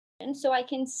question. So I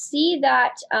can see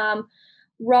that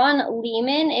Ron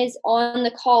Lehman is on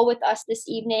the call with us this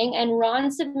evening, and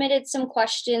Ron submitted some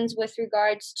questions with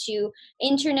regards to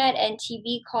internet and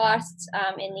TV costs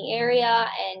in the area,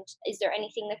 and is there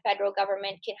anything the federal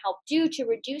government can help do to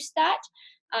reduce that?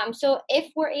 So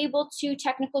if we're able to,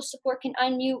 technical support can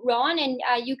unmute Ron, and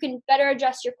you can better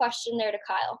address your question there to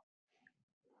Kyle.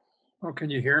 Oh,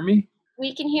 can you hear me?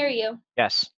 We can hear you.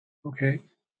 Yes. Okay.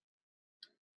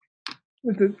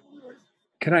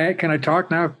 Can I talk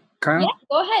now, Kyle? Yeah,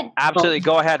 go ahead. Absolutely.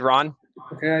 Go ahead, Ron.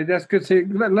 Okay, that's good. Say,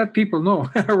 let people know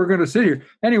we're going to sit here.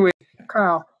 Anyway,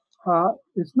 Kyle,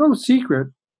 it's no secret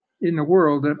in the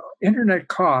world that internet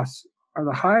costs are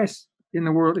the highest in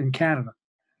the world in Canada.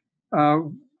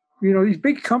 These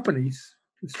big companies,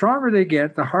 the stronger they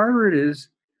get, the harder it is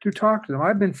to talk to them.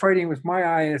 I've been fighting with my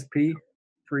ISP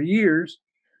for years,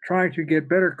 trying to get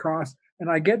better costs,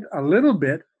 and I get a little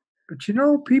bit, but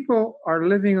people are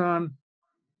living on,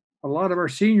 a lot of our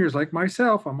seniors like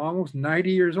myself, I'm almost 90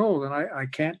 yees old, and I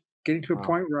can't, getting to a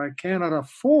point where I cannot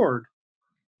afford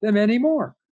them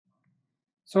anymore.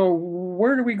 So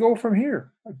where do we go from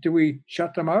here? Do we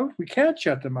shut them out? We can't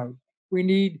shut them out. We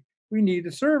need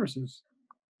the services.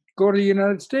 Go to the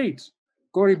United States,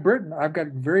 go to Britain. I've got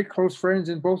very close friends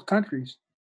in both countries.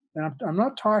 And I'm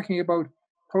not talking about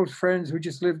close friends who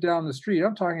just live down the street.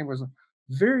 I'm talking about some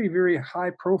very, very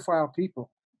high profile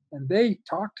people. And they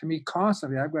talk to me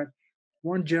constantly. I've got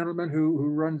one gentleman who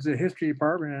runs the history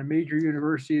department at a major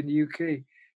university in the UK.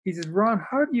 He says, Ron,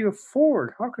 how can you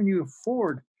afford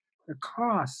the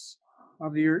costs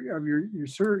of your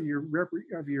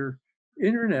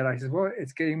internet? I said, well,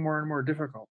 it's getting more and more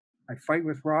difficult. I fight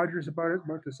with Rogers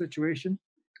about the situation,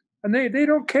 and they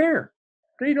don't care.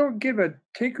 They don't give a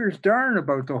tinker's darn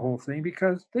about the whole thing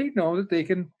because they know that they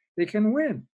can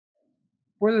win.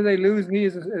 Whether they lose me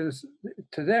is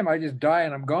to them, I just die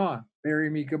and I'm gone. Bury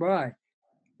me, goodbye.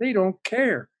 They don't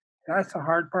care. That's the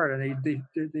hard part, and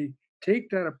they take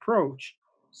that approach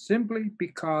simply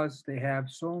because they have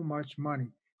so much money.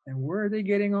 And where are they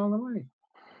getting all the money?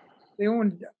 They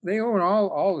own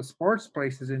all the sports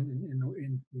places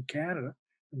in Canada,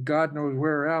 and God knows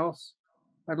where else.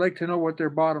 I'd like to know what their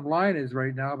bottom line is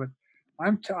right now, but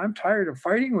I'm tired of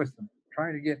fighting with them,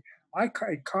 trying to get.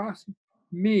 It cost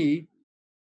me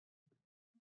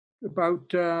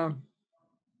about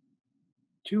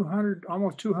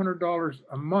almost $200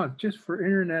 a month just for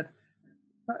internet,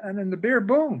 and then the bare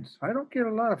bones. I don't get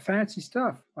a lot of fancy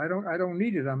stuff. I don't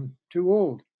need it. I'm too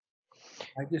old.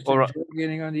 I just enjoy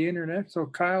getting on the internet. So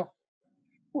Kyle,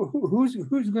 who's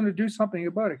going to do something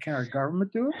about it? Can our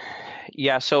government do it?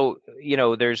 Yeah, so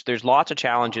there's lots of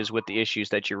challenges with the issues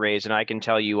that you raise, and I can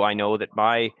tell you, I know that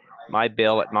my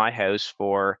bill at my house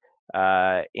for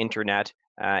internet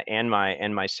and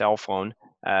my cell phone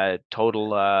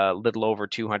total little over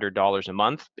 $200 a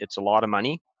month. It's a lot of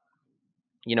money,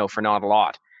 for not a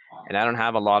lot, and I don't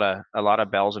have a lot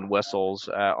of bells and whistles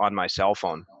on my cell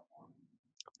phone.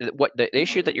 What the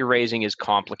issue that you're raising is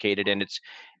complicated, and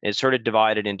it's sort of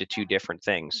divided into two different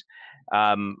things.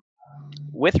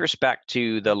 With respect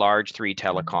to the large three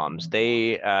telecoms,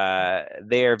 they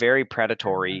are very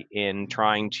predatory in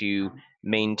trying to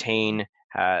maintain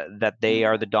that they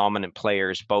are the dominant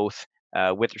players, both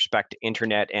with respect to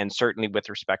internet and certainly with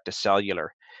respect to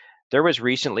cellular. There was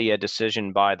recently a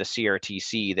decision by the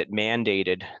CRTC that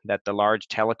mandated that the large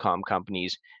telecom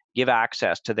companies give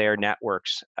access to their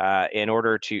networks in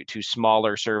order to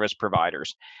smaller service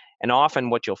providers. And often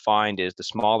what you'll find is the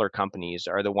smaller companies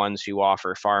are the ones who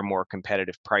offer far more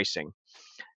competitive pricing.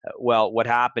 Well, what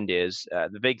happened is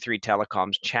the big three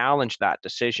telecoms challenged that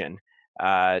decision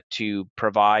to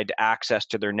provide access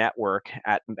to their network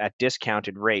at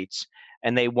discounted rates,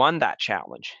 and they won that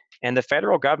challenge. And the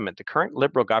federal government, the current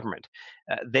Liberal government,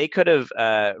 they could have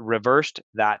reversed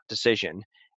that decision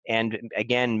and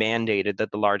again mandated that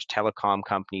the large telecom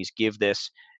companies give this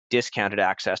discounted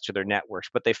access to their networks,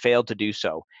 but they failed to do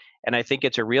so. And I think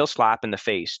it's a real slap in the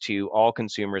face to all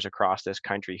consumers across this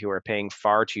country who are paying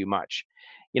far too much.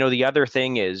 The other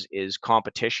thing is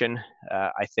competition.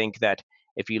 I think that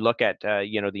if you look at the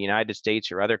United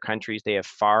States or other countries, they have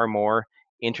far more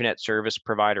internet service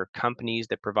provider companies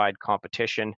that provide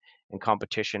competition, and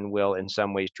competition will in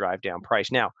some ways drive down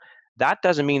price. Now, that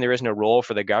doesn't mean there isn't a role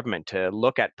for the government to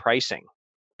look at pricing,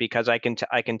 because I can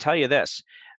tell you this,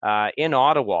 in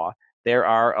Ottawa, there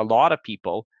are a lot of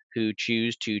people who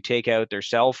choose to take out their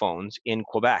cell phones in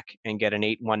Quebec and get an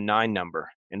 819 number.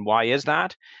 And why is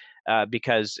that?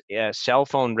 Because cell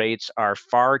phone rates are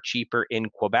far cheaper in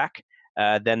Quebec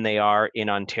than they are in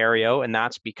Ontario, and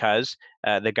that's because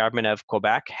the government of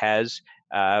Quebec has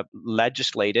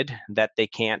legislated that they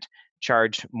can't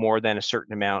charge more than a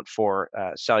certain amount for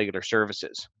cellular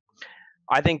services.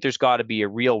 I think there's got to be a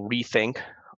real rethink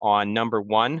on, number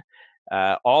one,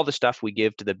 all the stuff we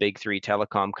give to the big three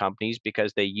telecom companies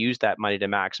because they use that money to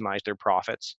maximize their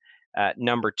profits.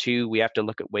 Number two, we have to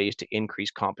look at ways to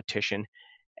increase competition.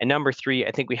 And number three,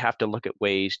 I think we have to look at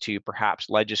ways to perhaps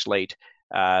legislate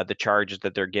the charges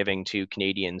that they're giving to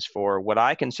Canadians for what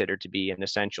I consider to be an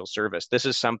essential service. This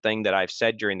is something that I've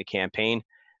said during the campaign.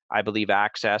 I believe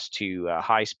access to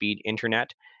high-speed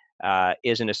internet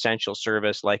is an essential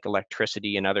service like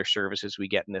electricity and other services we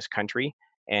get in this country.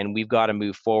 And we've got to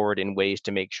move forward in ways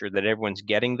to make sure that everyone's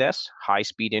getting this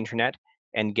high-speed internet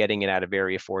and getting it at a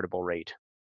very affordable rate.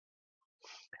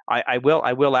 I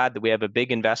will add that we have a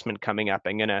big investment coming up.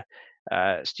 I'm going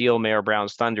to steal Mayor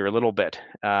Brown's thunder a little bit,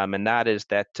 and that is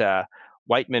that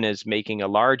Whiteman is making a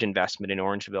large investment in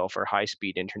Orangeville for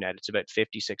high-speed internet. It's about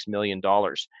 $56 million,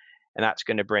 and that's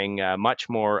going to bring much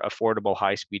more affordable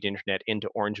high-speed internet into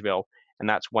Orangeville. And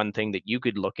that's one thing that you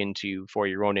could look into for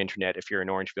your own internet if you're an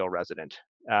Orangeville resident.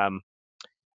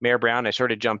 Mayor Brown, I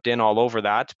sort of jumped in all over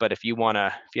that, but if you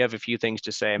have a few things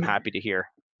to say, I'm happy to hear.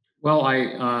 Well,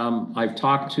 I've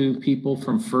talked to people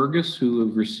from Fergus who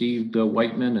have received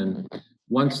Whiteman, and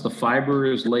once the fiber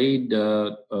is laid,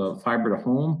 fiber to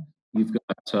home, you've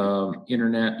got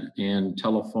internet and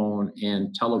telephone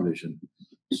and television.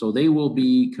 So they will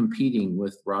be competing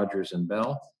with Rogers and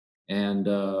Bell. And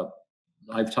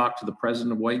I've talked to the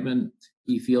president of Whiteman.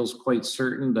 He feels quite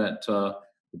certain that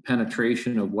the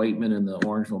penetration of Whiteman in the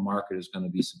Orangeville market is going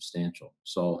to be substantial.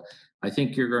 So I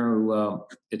think they're going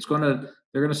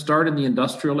to start in the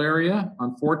industrial area,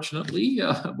 unfortunately,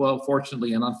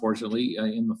 fortunately and unfortunately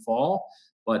in the fall,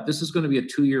 but this is going to be a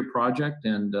 2-year project,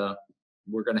 and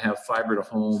we're going to have fiber to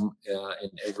home in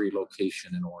every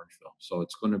location in Orangeville. So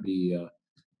it's going to be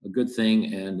a good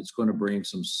thing, and it's going to bring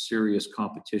some serious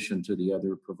competition to the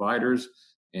other providers,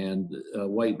 and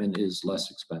Whiteman is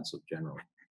less expensive generally.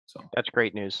 So that's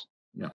great news.